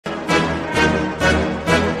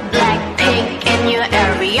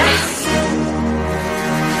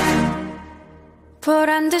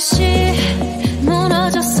보란 듯이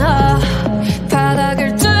무너졌어.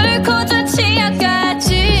 바닥을 뚫고 저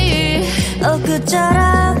지하까지.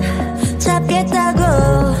 엊그처럼 잡겠다고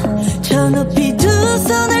저 높이 두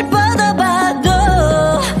손을 뻗어봐도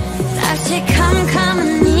다시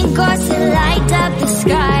캄캄한 이곳에 light up the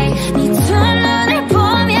sky. 네 두 눈을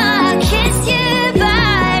보며 I kiss you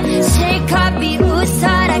bye. 실컷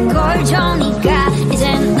비웃어라 꼴좋으니까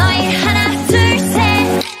이젠 너희 하나 둘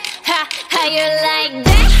셋. How you like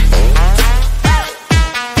that?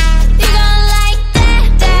 You gon' like that?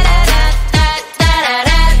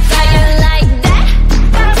 Da-da-da-da-da-da-da. How you like that?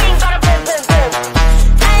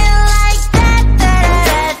 How you like that?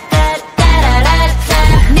 Da-da-da-da-da-da-da.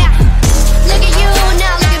 Now, look at you,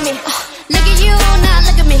 now look at me. Look at you, now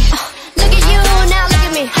look at me. Look at you, now look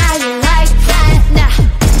at me. How you like that? Now,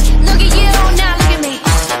 look at you, now look at me.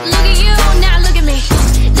 Look at you, now look at me.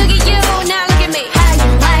 Look at you, now look at me. How you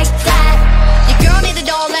like that? Your girl need a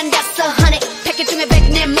doll and that's 100. 패킷 중에 100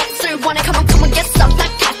 내 몫을 원해. Come on, get some. 나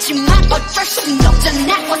같지만 어쩔 순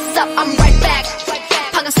없잖아. What's up? I'm right back.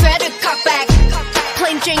 방금 sweater cut back.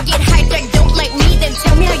 Plain Jane get high tech. Don't like me, then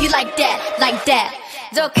tell me how you like that. Like that.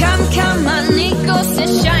 더 캄캄한 이곳에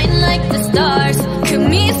shine like the stars. 그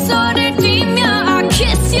미소를 띠며 I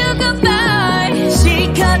kiss you goodbye.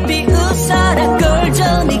 실컷 비웃어라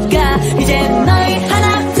꼴좋으니까 이제 너희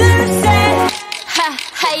하나 둘 셋.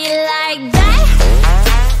 How you like that?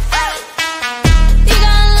 You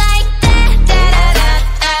gon' like that?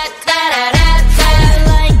 Da-da-da-da-da-da-da. How you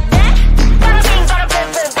like that?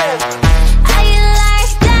 How you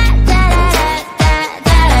like that?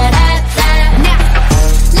 Da-da-da-da-da-da-da. Now,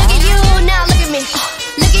 look at you, now look at me.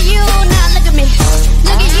 Look at you, now look at me.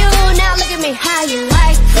 Look at you, now look at me. How you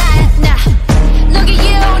like that? Now, look at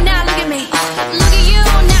you, now look at me. Look at you,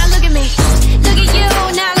 now look at me. Look at you,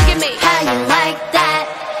 now look at me. How you like that?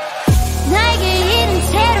 나에게 이른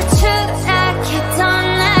채로 추락했던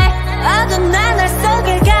날, 어두운 나날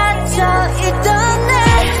속에 갇혀있던 날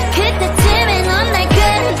그때쯤에 넌 날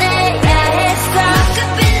끝내야 했어. Look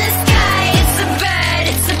up in the sky, it's a bird,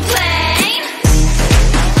 it's a plane.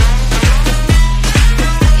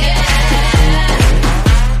 Yeah.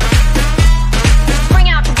 Bring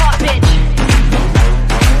out the bar, bitch.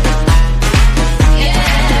 Yeah.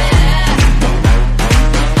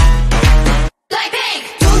 BLACKPINK.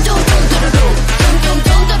 Dum dum dum dum dum dum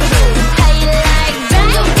dum dum dum. How you like that? Dum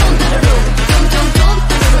dum dum dum dum dum dum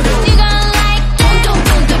dum. You gon' like that? Dum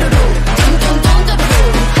dum dum dum dum dum dum dum.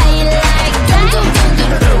 How you like that? Dum dum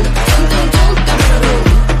dum dum dum dum dum dum.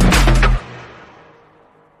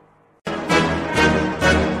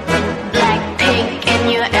 BLACKPINK in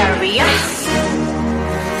your area.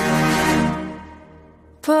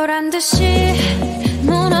 보란 듯이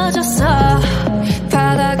무너졌어.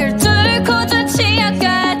 바닥을 뚫고 저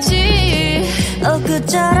지하까지.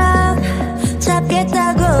 엊그처럼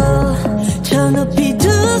잡겠다고 저 높이 두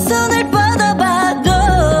손을 뻗어봐도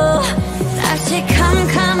다시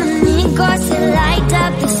캄캄한 이곳에 light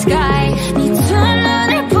up the sky. 네 두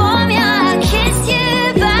눈을 보며 I kiss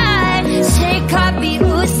you bye. 실컷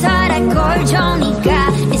비웃어라 꼴좋으니까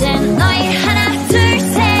이젠 너희 하나 둘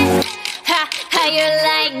셋. How you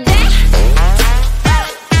like that?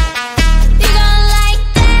 You gon' like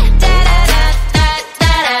that?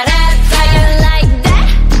 Da-da-da-da-da-da-da. How you like that?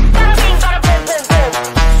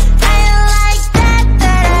 How you like that?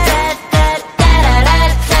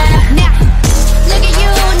 Da-da-da-da-da-da-da. Now, look at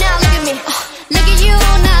you, now look at me. Look at you,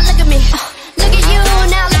 now look at me. Look at you,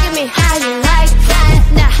 now look at me. How you like that?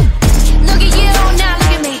 Now, look at you, now look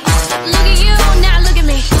at me. Look at you, now look at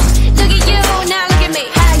me. Look at you, now look at me.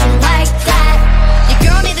 How you like that? Your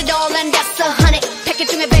girl need a doll and that's 100. 패킷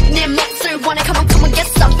중에 100 내 몫을 원해. Come on, get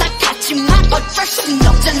some. 나 같지만 어쩔 순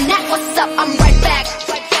없잖아. What's up? I'm right back.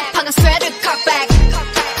 방금 sweater cut back.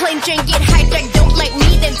 Plain Jane get high tech. Don't like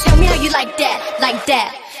me, then tell me how you like that. Like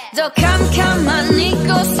that. 더 캄캄한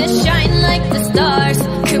이곳에 shine like the stars.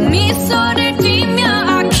 그 미소를 띠며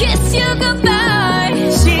I kiss you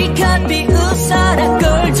goodbye. 실컷 비웃어라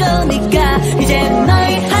꼴좋으니까 이제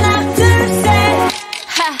너희 하나 둘 셋.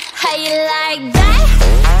 How you like that?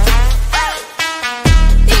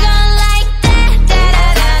 You gon' like that?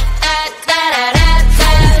 Da-da-da-da-da-da-da.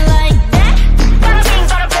 How you like that?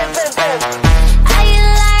 How you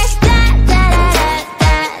like that?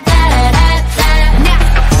 Da-da-da-da-da-da-da. Now,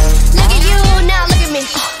 look at you, now look at me.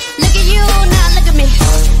 Look at you, now look at me.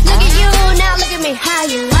 Look at you, now look at me.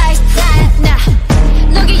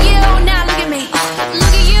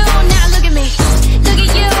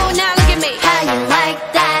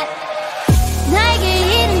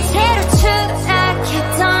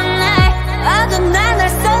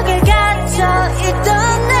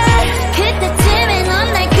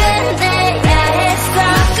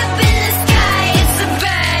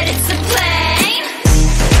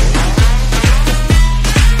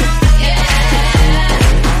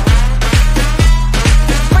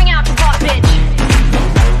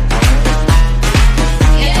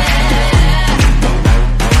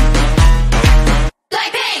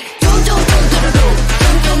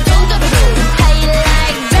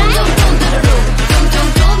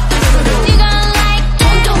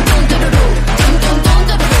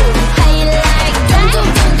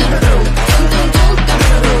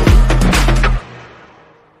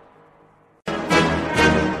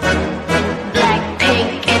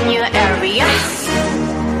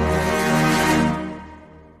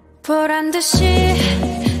 보란 듯이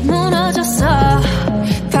무너졌어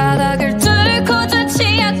바닥을 뚫고 저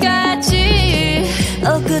지하까지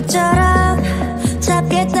엊그처럼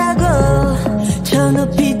잡겠다고 저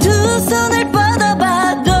높이 두 손을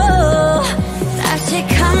뻗어봐도 다시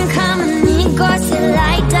캄캄한 이곳에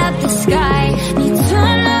light up the sky 네 두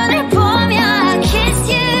눈을 보며 I kiss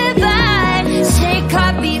you bye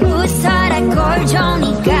실컷 비웃어라 꼴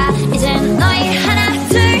좋으니까 이젠 너희 하나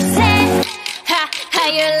둘 셋 How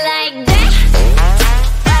you like that?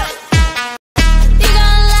 You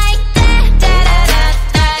gon' like that?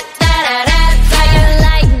 Da-da-da-da-da-da-da. How you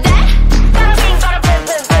like that?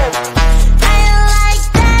 How you like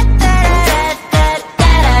that?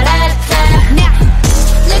 Da-da-da-da-da-da-da. Now,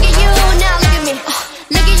 look at you, now look at me.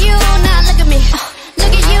 Look at you, now look at me.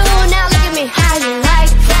 Look at you, now look at me. How you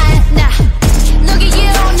like that? Now, look at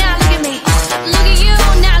you, now look at me. Look at you,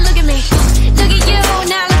 now look at me. Look at you,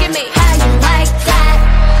 now look at me. How you like that?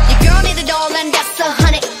 Your girl need a doll and that's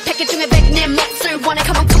 100. 패킷 중에 100 내 몫을 원해.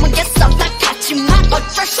 Come on, get some. 나 같지만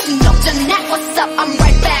어쩔 순 없잖아. What's up? I'm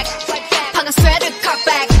right back. 방금 sweater cock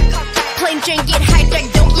back. Plain Jane get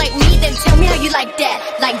hijacked. Don't like me, then tell me how you like that.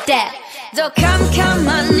 Like that. 더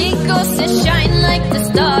캄캄한 이곳에 shine like the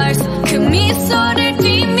stars 그 미소를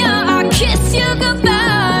띠며 I kiss you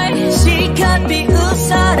goodbye 실컷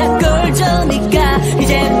비웃어라 꼴 좋으니까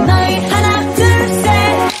이제 너희 하나 둘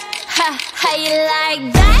셋 How you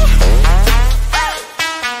like that?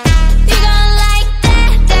 You gon' like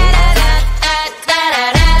that?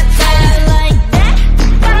 Da-da-da-da-da-da-da. How you like that?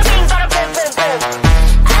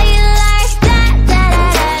 How you like that?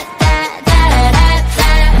 Da-da-da-da-da-da-da.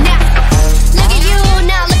 Now, look at you,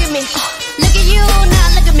 now look at me. Look at you, now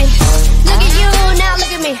look at me. Look at you, now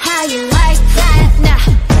look at me. How you like that? Now,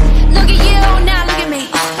 look at you, now look at me.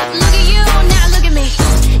 Look at you, now look at me.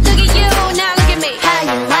 Look at you, now look at me. How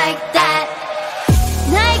you like that?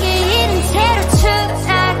 나에게 이른 채로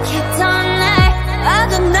추락했던 날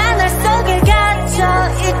어둠 나날 속에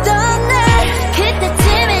갇혀있던 날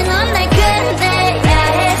그때쯤에 넌 날 끝내야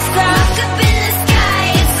했어 Look up in the sky,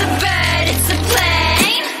 it's a bird, it's a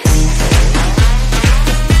plane.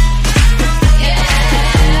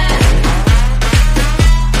 Yeah.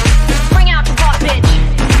 Bring out the boss, bitch.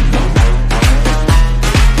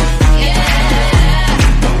 Yeah.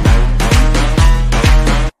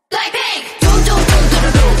 BLACKPINK. Dum dum dum dum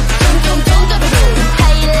dum dum dum dum dum.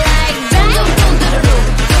 How you like that? Dum dum dum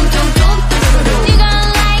dum dum dum dum dum. You gon'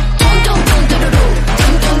 like Dum dum dum dum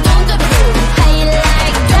dum dum dum dum dum. how you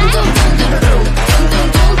like Dum that? dum dum dum dum dum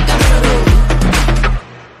dum dum dum.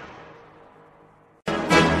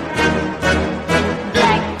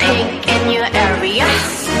 BLACKPINK in your area.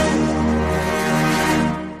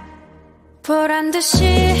 보란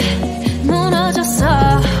듯이 무너졌어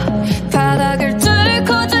바닥을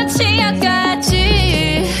뚫고 저 지하까지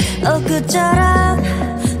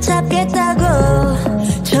엊그처럼 잡겠다고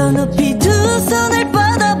저 높이 두 손을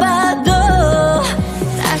뻗어봐도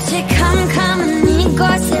다시 캄캄한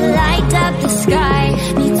이곳에 light up the sky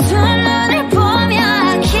네 두 눈을 보며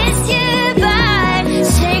I kiss you bye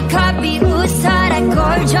실컷 비웃어라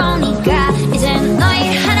꼴 좋으니까 이젠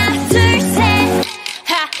너희 하나 둘 셋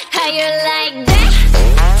How you like that?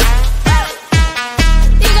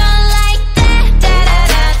 You gon' like that?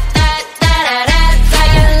 Da-da-da-da-da-da-da. How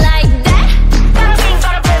you like that?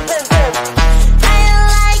 How you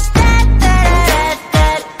like that?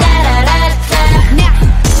 Da-da-da-da-da-da-da. Now,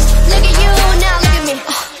 look at you, now look at me.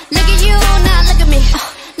 Look at you, now look at me.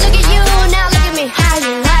 Look at you, now look at me. How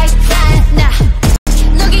you like that? Now,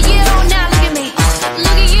 look at you, now look at me.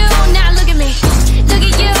 Look at you, now look at me. Look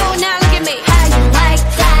at you, now look at me. How you like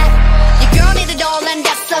that? Your girl need a doll and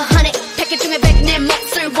that's 100. 패킷 중에 100 내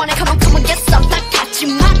몫을 원해. Come on, get some. 나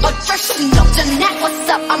같지만 어쩔 순 없잖아. What's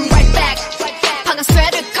up? I'm right back. 방금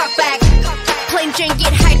sweater cock back. Plain Jane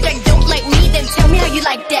get hijacked. Don't like me, then tell me how you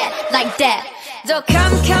like that. Like that. 더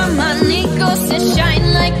캄캄한 이곳에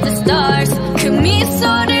shine like the stars 그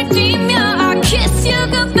미소를 띠며 I kiss you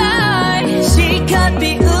goodbye 실컷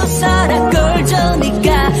비웃어라 꼴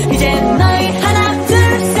좋으니까 이제 너희 하나 둘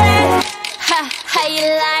셋 How you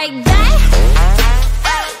like that?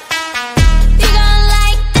 You gon'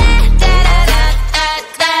 like that?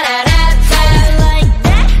 Da-da-da-da-da-da. How you like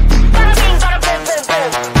that?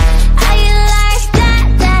 How you like that?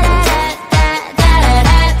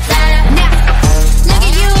 Da-da-da-da-da-da. Now, look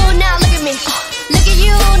at you, now look at me. Look at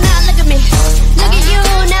you, now look at me. Look at you,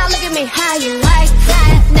 now look at me. How you like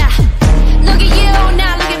that? Now, look at you,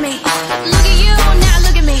 now look at me.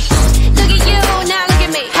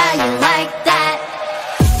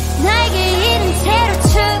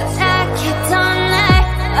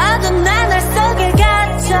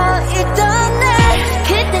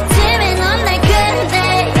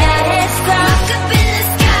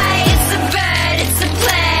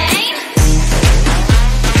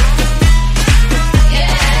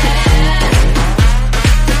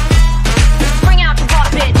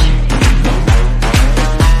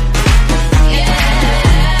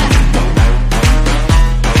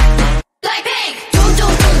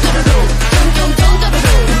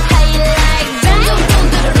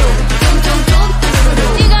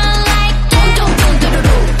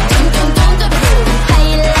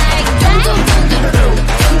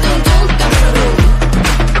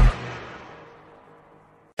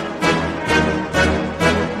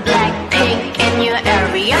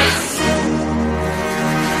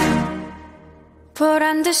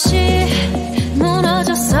 보란 듯이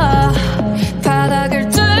무너졌어 바닥을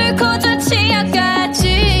뚫고 저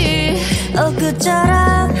지하까지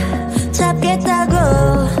엊그처럼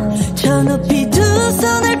잡겠다고 저 높이 두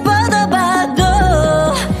손을 뻗어봐도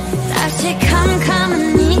다시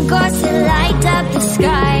캄캄한 이곳에 light up the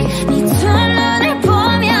sky 네 두 눈을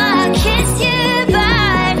보며 I kiss you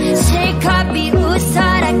bye 실컷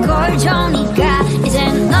비웃어라 꼴 좋으니까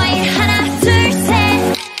이젠 너희 하나 둘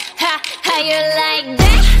셋 How you like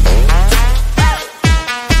that?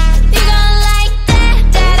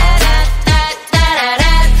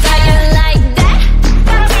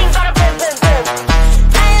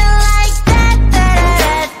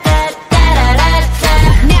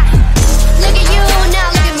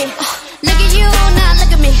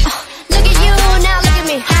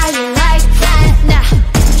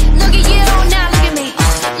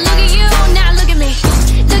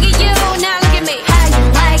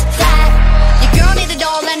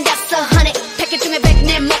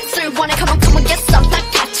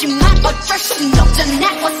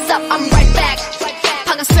 What's up? I'm right back.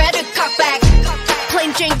 방금 sweater cock back.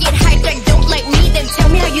 Plain Jane get hijacked. Don't like me, then tell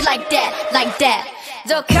me how you like that, like that.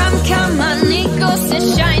 더 캄캄한 이곳에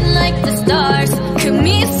shine like the stars. 그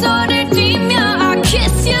미소를 띠며 I'll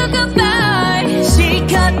kiss you goodbye.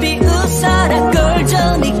 실컷 비웃어라 꼴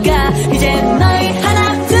좋으니까 이제 너희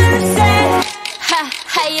하나 둘 셋.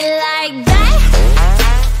 How you like that?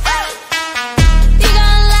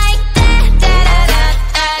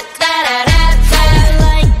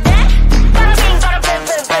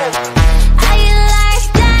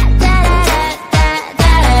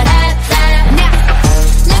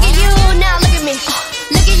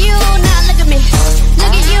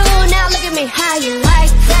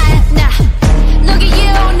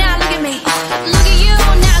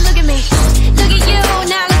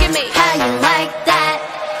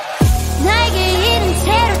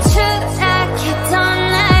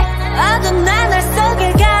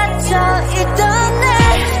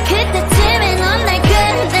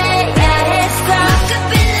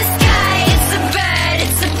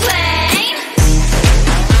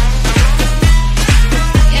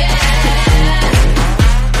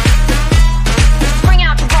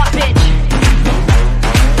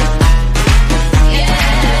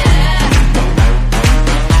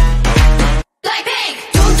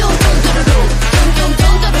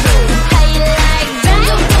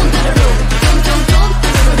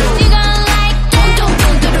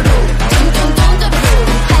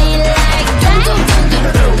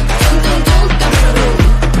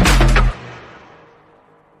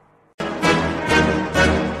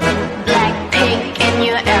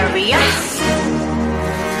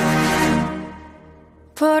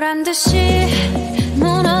 보란 듯이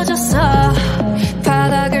무너졌어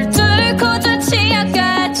바닥을 뚫고 저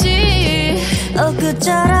지하까지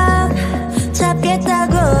엊그처럼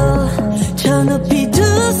잡겠다고 저 높이 두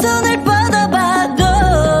손을 뻗어봐도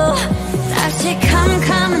다시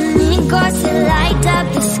캄캄한 이곳에 light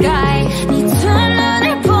up the sky 네 두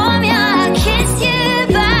눈을 보며 I kiss you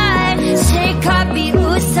bye 실컷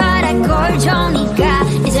비웃어라 꼴 좋으니까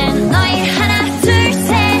이젠 너희 하나 둘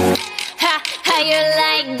셋 How you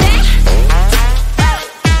like that?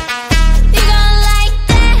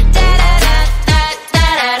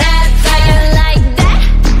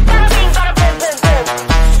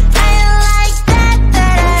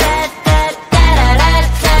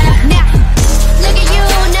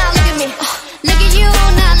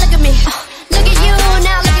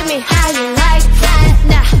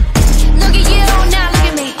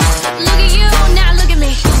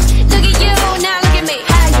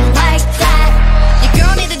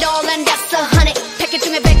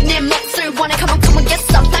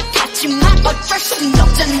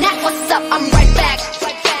 What's up? I'm right back.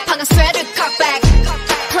 방금 sweater cock back.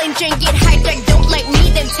 Plain Jane get hijacked. Don't like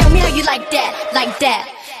me, then tell me how you like that, like that.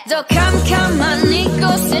 더 캄캄한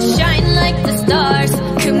이곳에 shine like the stars.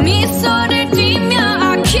 그 미소를 띠며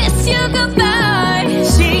I'll kiss you goodbye.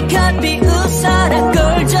 실컷 비웃어라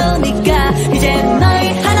꼴 좋으니까 이제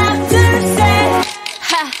너희 하나 둘 셋.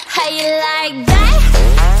 How you like that?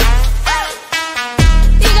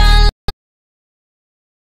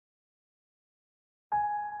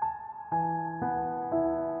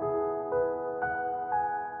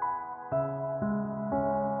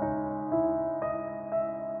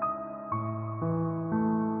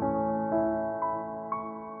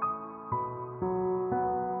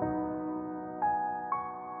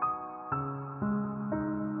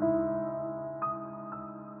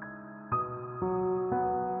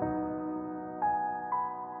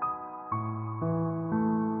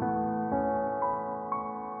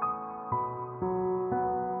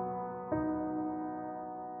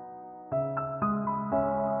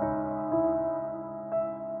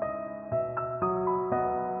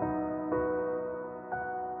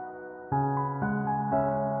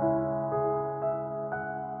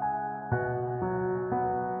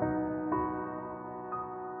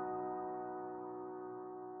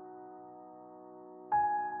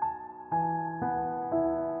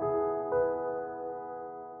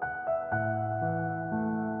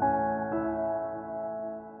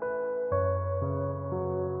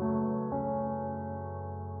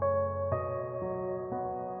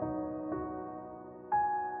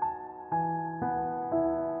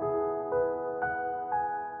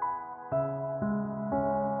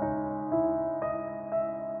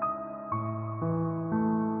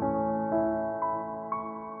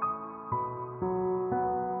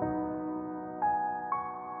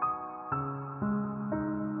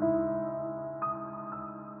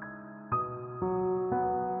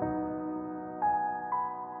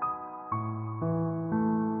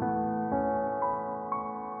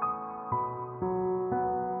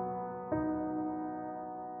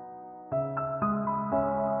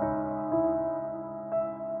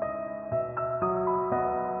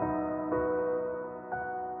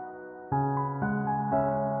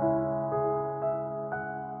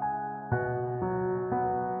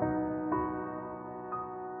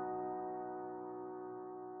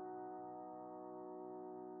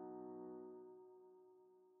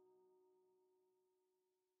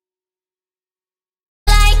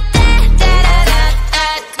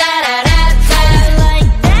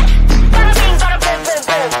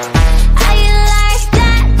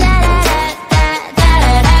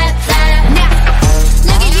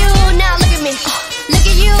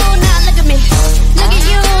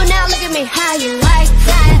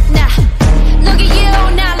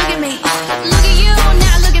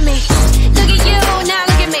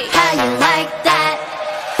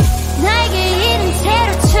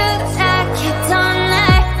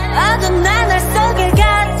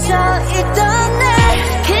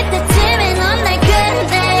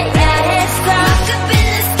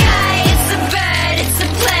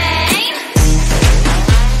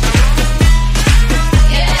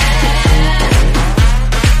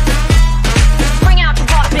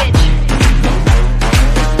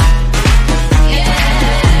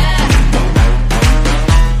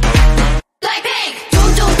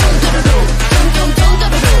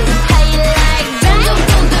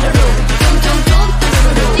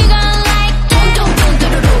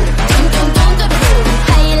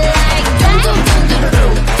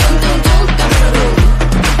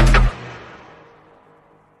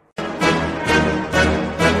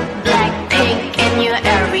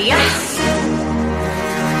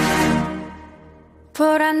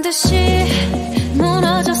 보란 듯이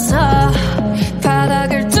무너졌어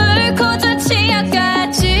바닥을 뚫고 저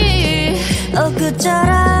지하까지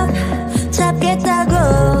엊그처럼 잡겠다고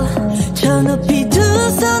저 높이 두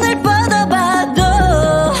손을 뻗어봐도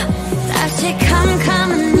다시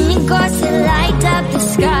캄캄한 이곳에 light up the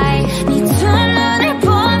sky 네 두 눈을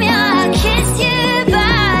보며 I kiss you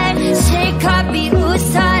bye 실컷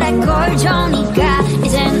비웃어라 꼴좋으니까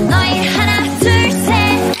이젠 너희 하나 둘 셋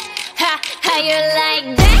How you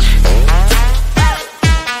like that?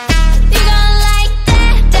 You gon' like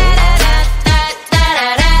that?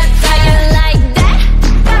 Da-da-da-da-da-da-da. How you like that?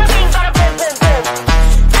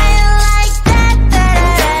 How you like that?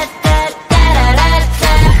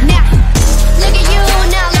 Da-da-da-da-da-da-da. Now, look at you,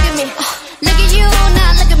 now look at me. Look at you,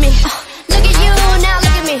 now look at me. Look at you, now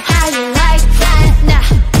look at me. How you like that? Now,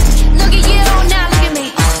 look at you, now look at me.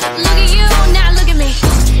 Look at you, now look at me.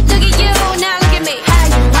 Look at you, now look at me. How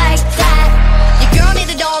you like that? Your girl need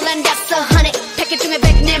it all and that's 100. 패킷 중에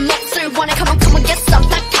 100 내 몫을 원해. Come on, get some.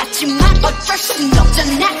 딱 같지만 어쩔 순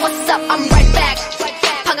없잖아. What's up? I'm right back.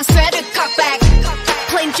 방금 sweater cock back.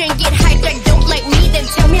 Plain Jane get high back. Don't like me, then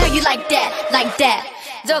tell me how you like that. Like that.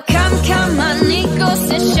 더 캄캄한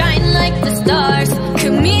이곳에 shine like the stars 그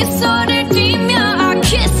미소를 띠며 I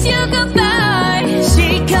kiss you goodbye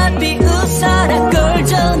실컷 비웃어라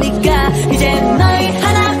꼴좋으니까 이제 너희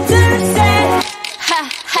하나 둘 셋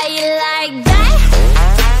How you like that?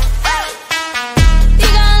 You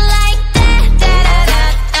gon' like that?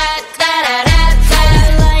 Da-da-da-da-da-da-da. How you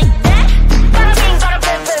like that?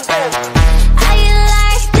 How you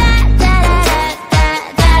like that?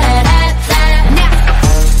 Da-da-da-da-da-da-da. Now,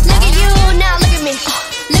 look at you, now look at me.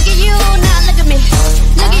 Look at you, now look at me.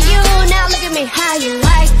 Look at you, now look at me. How you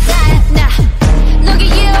like that? Now, look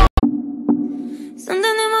at you.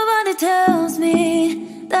 Something in my body tells me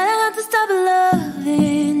that I have to stop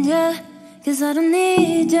loving you. Cause I don't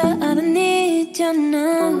need you, I don't need you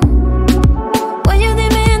now. When you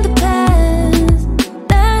leave me in the past,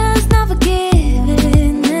 that's not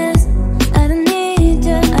forgiveness. I don't need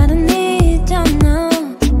you, I don't need you now.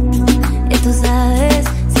 Y tú sabes,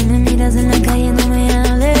 si me miras en la calle no me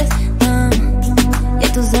hables, no. Y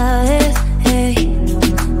tú sabes, hey,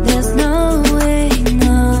 there's no way,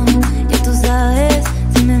 no. Y tú sabes,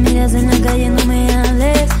 si me miras en la calle no me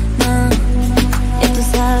hables, no. Y tú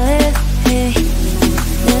sabes, hey,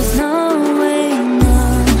 there's no way, no.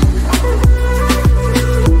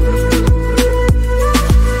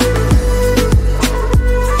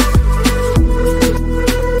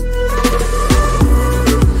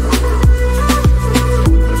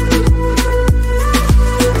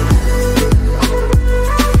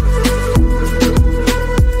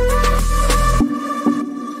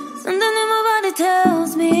 Something in my body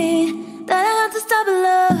tells me that I have to stop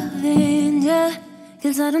loving you.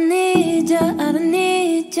 Cause I don't need you, I don't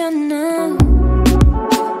need you now.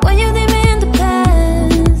 When you leave me in the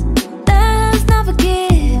past, that's not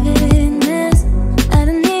forgiveness. I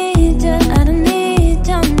don't need you, I don't need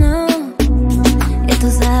you now. Y tú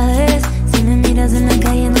sabes, si me miras en la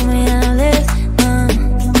calle no me hables, no.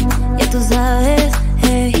 Y tú sabes,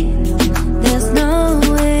 hey, there's no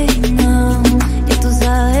way, no. Y tú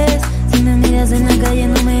sabes, si me miras en la calle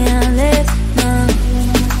no me hables, no.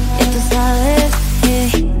 Y tú sabes, hey,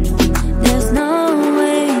 there's no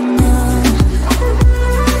way, no.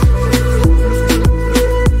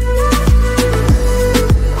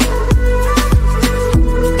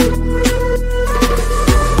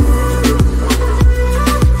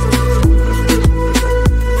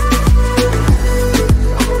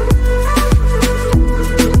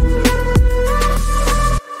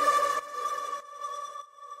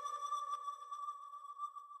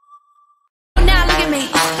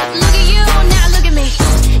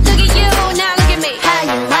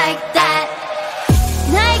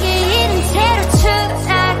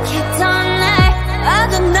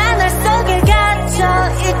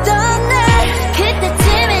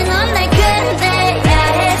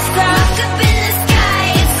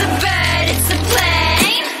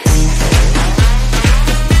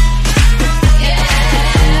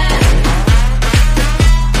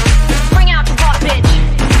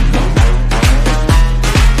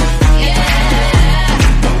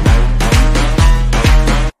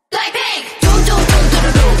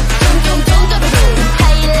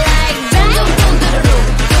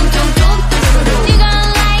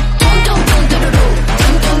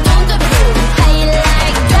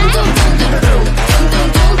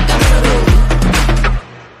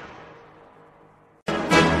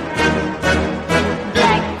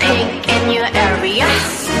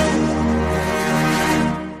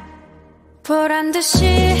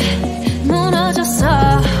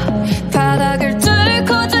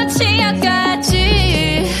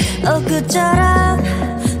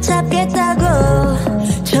 kkeutjarak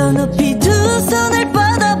잡겠다고 저 높이 두 손을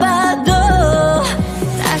뻗어봐도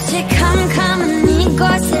다시 캄캄한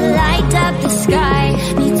이곳에 light up the sky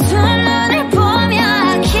네 두 눈을 보며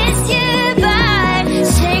I kiss you bye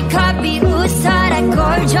실컷 비웃어라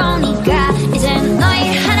꼴좋으니까 이젠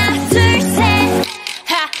너희 하나 둘 셋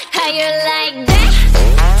How you like that?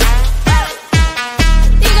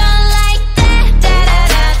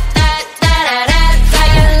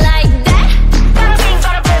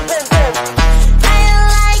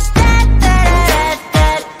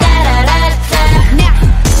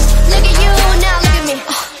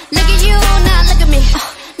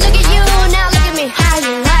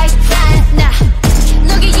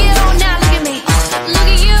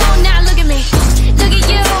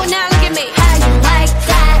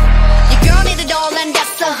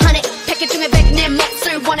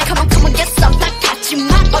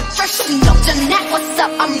 What's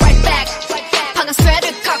up? I'm right back. 방금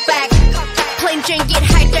sweater cock back. Plain Jane get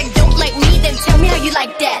hijacked. Don't like me, then tell me how you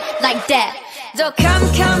like that, like that. 더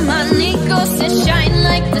캄캄한 이곳에 shine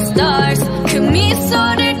like the stars. 그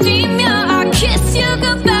미소를 띠며 I kiss you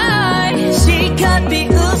goodbye. 실컷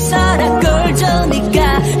비웃어라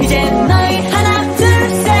꼴좋으니까 이제 너희 하나 둘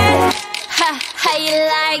셋. How you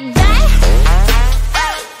like that?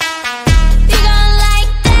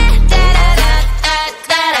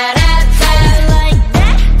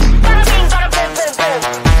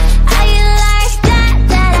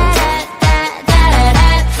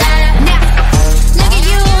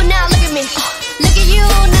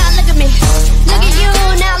 Look at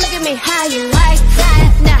you now,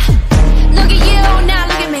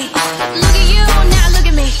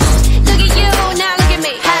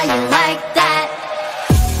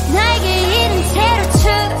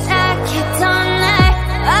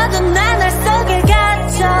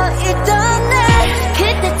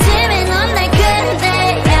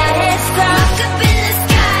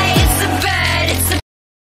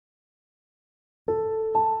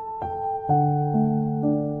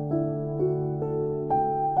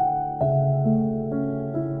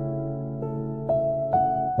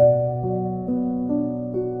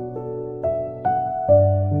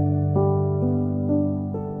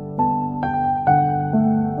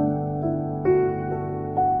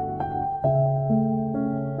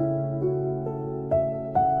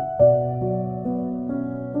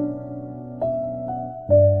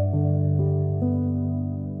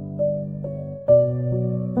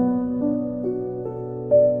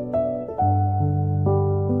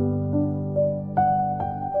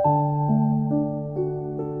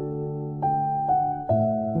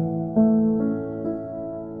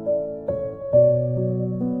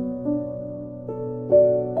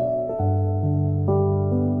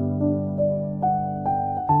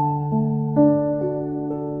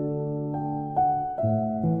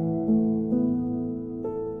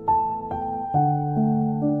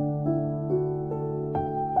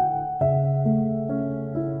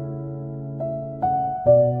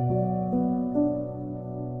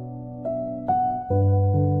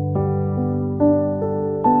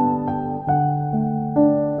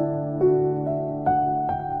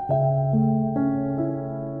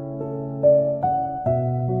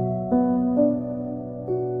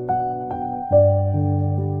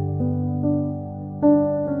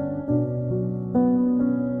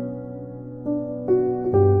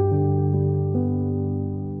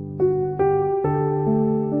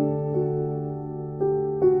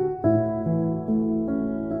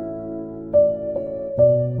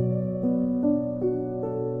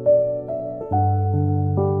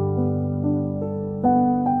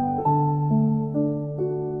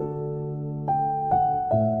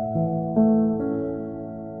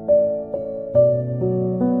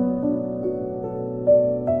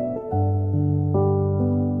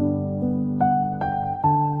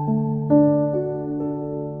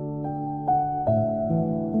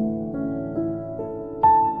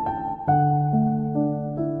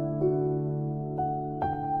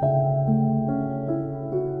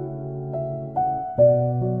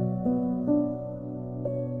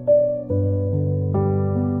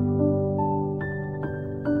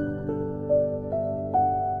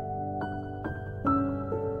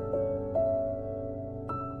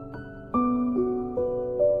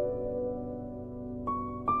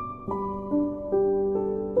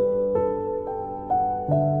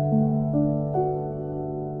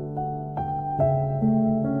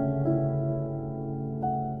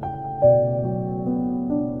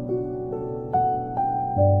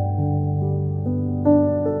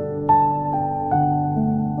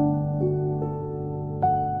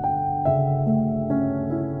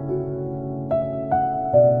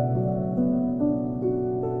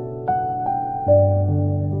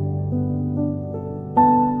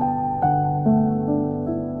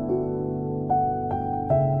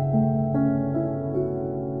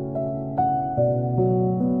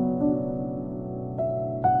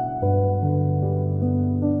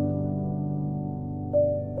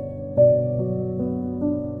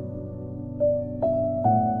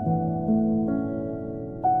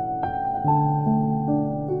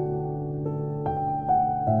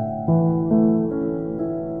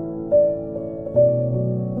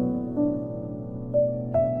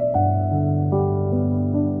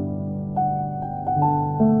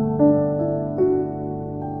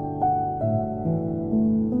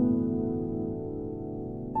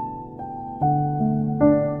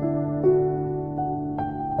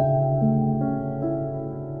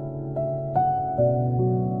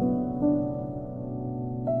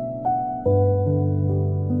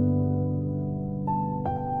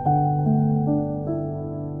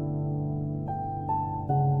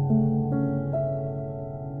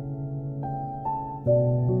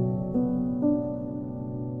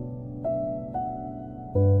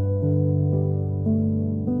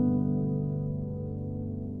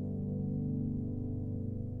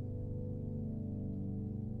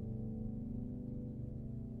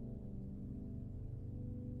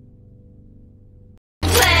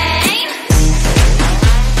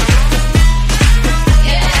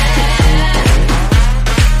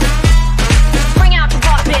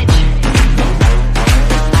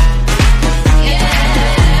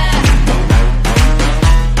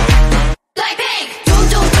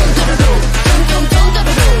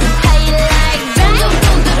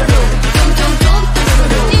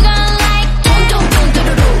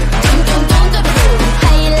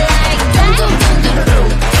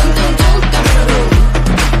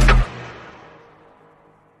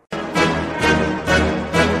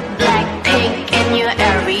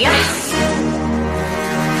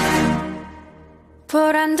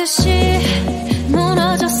 보란 듯이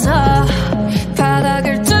무너졌어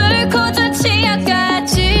바닥을 뚫고 저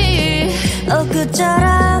지하까지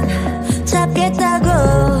엊그처럼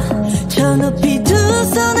잡겠다고 저 높이 두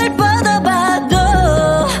손을 뻗어봐도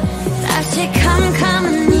다시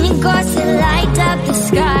kamkamhan 이곳에 light up the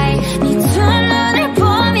sky 네 두 눈을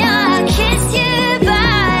보며 I kiss you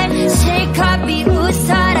bye 실컷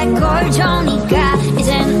비우세라 kkoljoeunikka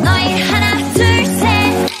이젠 너의 하나 둘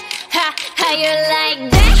셋 How you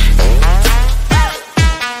like that?